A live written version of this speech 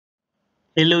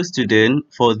Hello student,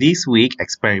 for this week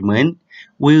experiment,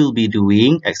 we will be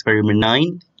doing experiment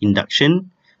 9,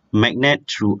 induction, magnet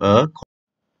through a coil.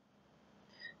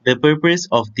 The purpose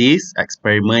of this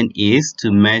experiment is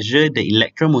to measure the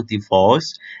electromotive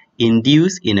force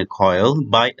induced in a coil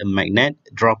by a magnet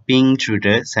dropping through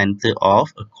the center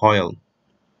of a coil.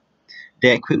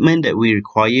 The equipment that we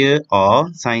require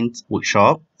are Science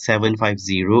Workshop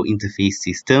 750 interface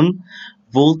system,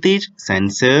 voltage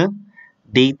sensor,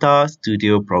 data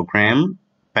studio program,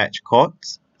 patch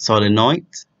cords,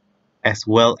 solenoids, as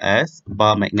well as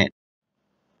bar magnet.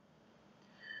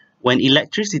 When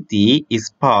electricity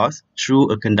is passed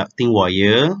through a conducting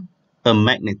wire, a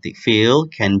magnetic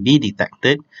field can be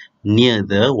detected near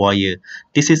the wire.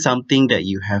 This is something that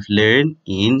you have learned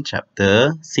in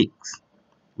chapter 6,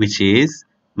 which is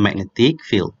magnetic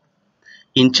field.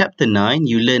 In chapter 9,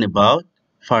 you learn about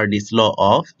Faraday's law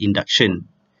of induction.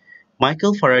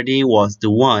 Michael Faraday was the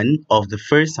one of the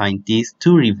first scientists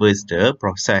to reverse the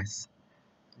process.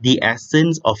 The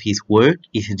essence of his work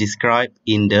is described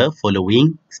in the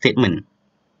following statement.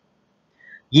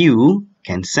 You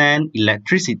can send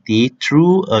electricity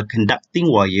through a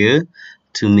conducting wire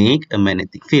to make a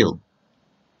magnetic field.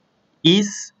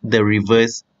 Is the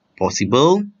reverse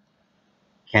possible?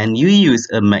 Can you use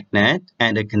a magnet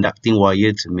and a conducting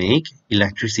wire to make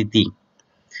electricity?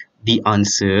 The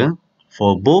answer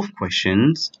for both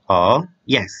questions are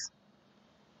yes.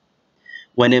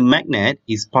 When a magnet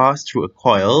is passed through a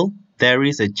coil, there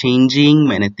is a changing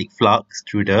magnetic flux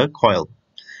through the coil,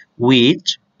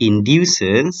 which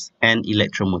induces an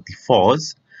electromotive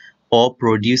force or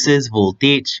produces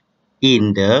voltage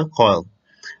in the coil.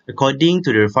 According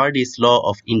to the Faraday's law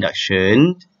of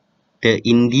induction, the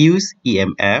induced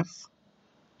EMF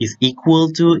is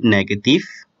equal to negative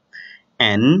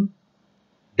N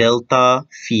delta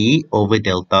phi over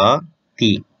delta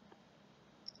T.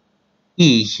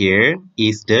 E here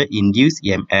is the induced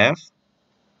EMF,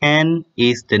 N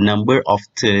is the number of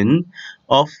turns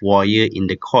of wire in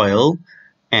the coil,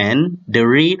 and the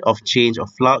rate of change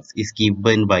of flux is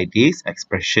given by this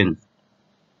expression.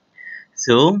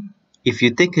 So, if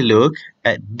you take a look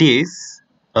at this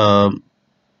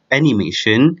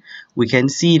animation, we can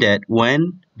see that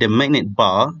when the magnet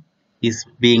bar is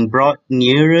being brought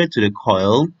nearer to the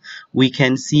coil, we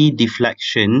can see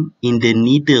deflection in the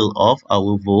needle of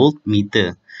our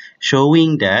voltmeter,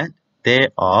 showing that there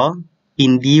are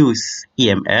induced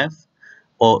EMF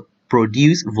or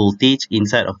produced voltage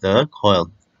inside of the coil.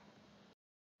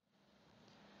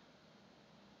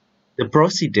 The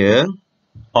procedure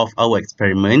of our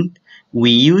experiment,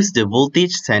 we use the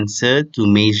voltage sensor to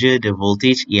measure the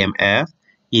voltage EMF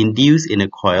induced in a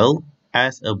coil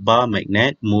as a bar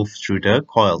magnet moves through the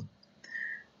coil.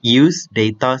 Use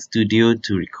Data Studio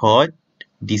to record,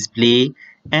 display,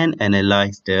 and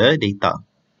analyze the data.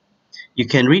 You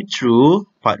can read through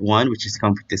part 1, which is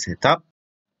computer setup.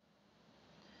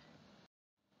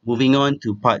 Moving on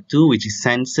to part 2, which is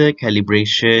sensor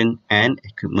calibration and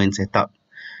equipment setup.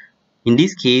 In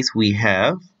this case, we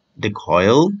have the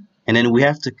coil, and then we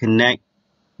have to connect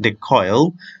the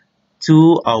coil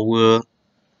to our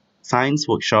Science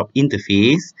Workshop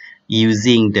interface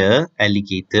using the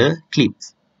alligator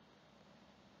clips.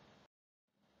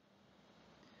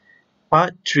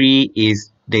 Part 3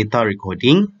 is data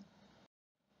recording.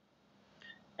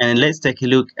 And let's take a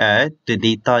look at the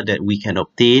data that we can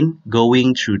obtain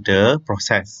going through the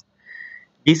process.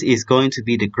 This is going to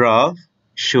be the graph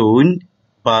shown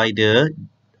by the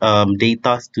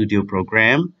Data Studio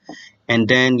program, and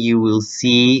then you will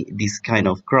see this kind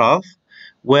of graph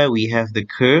where we have the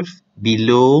curve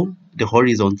below the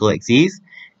horizontal axis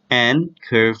and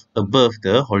curve above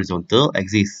the horizontal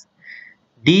axis.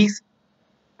 These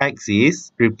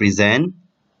axes represent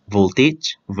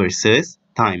voltage versus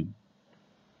time.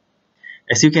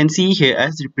 As you can see here,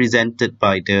 as represented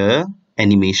by the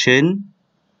animation,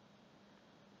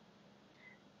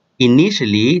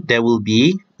 initially there will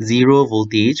be zero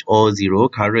voltage or zero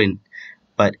current,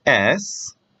 but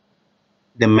as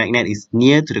the magnet is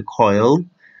near to the coil,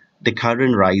 the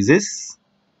current rises,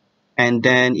 and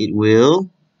then it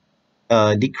will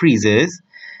decreases,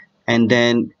 and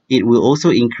then it will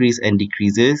also increase and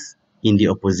decreases in the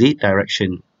opposite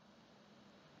direction.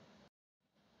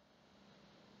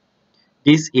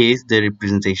 This is the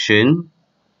representation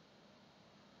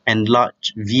and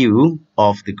large view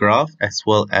of the graph as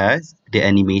well as the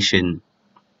animation.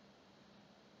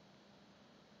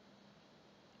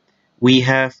 We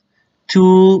have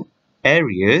two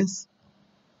areas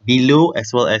below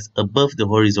as well as above the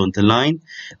horizontal line,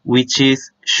 which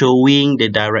is showing the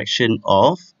direction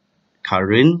of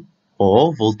current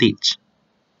or voltage.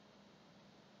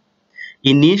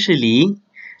 Initially,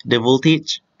 the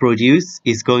voltage produced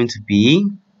is going to be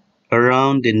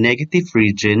around the negative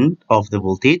region of the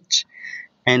voltage,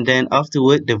 and then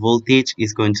afterward the voltage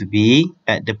is going to be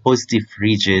at the positive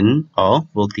region of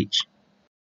voltage.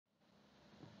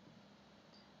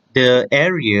 The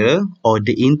area or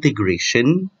the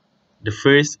integration, the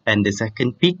first and the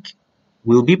second peak,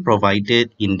 will be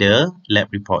provided in the lab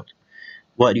report.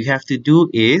 What you have to do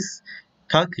is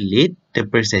calculate the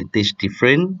percentage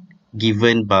difference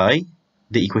given by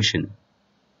the equation.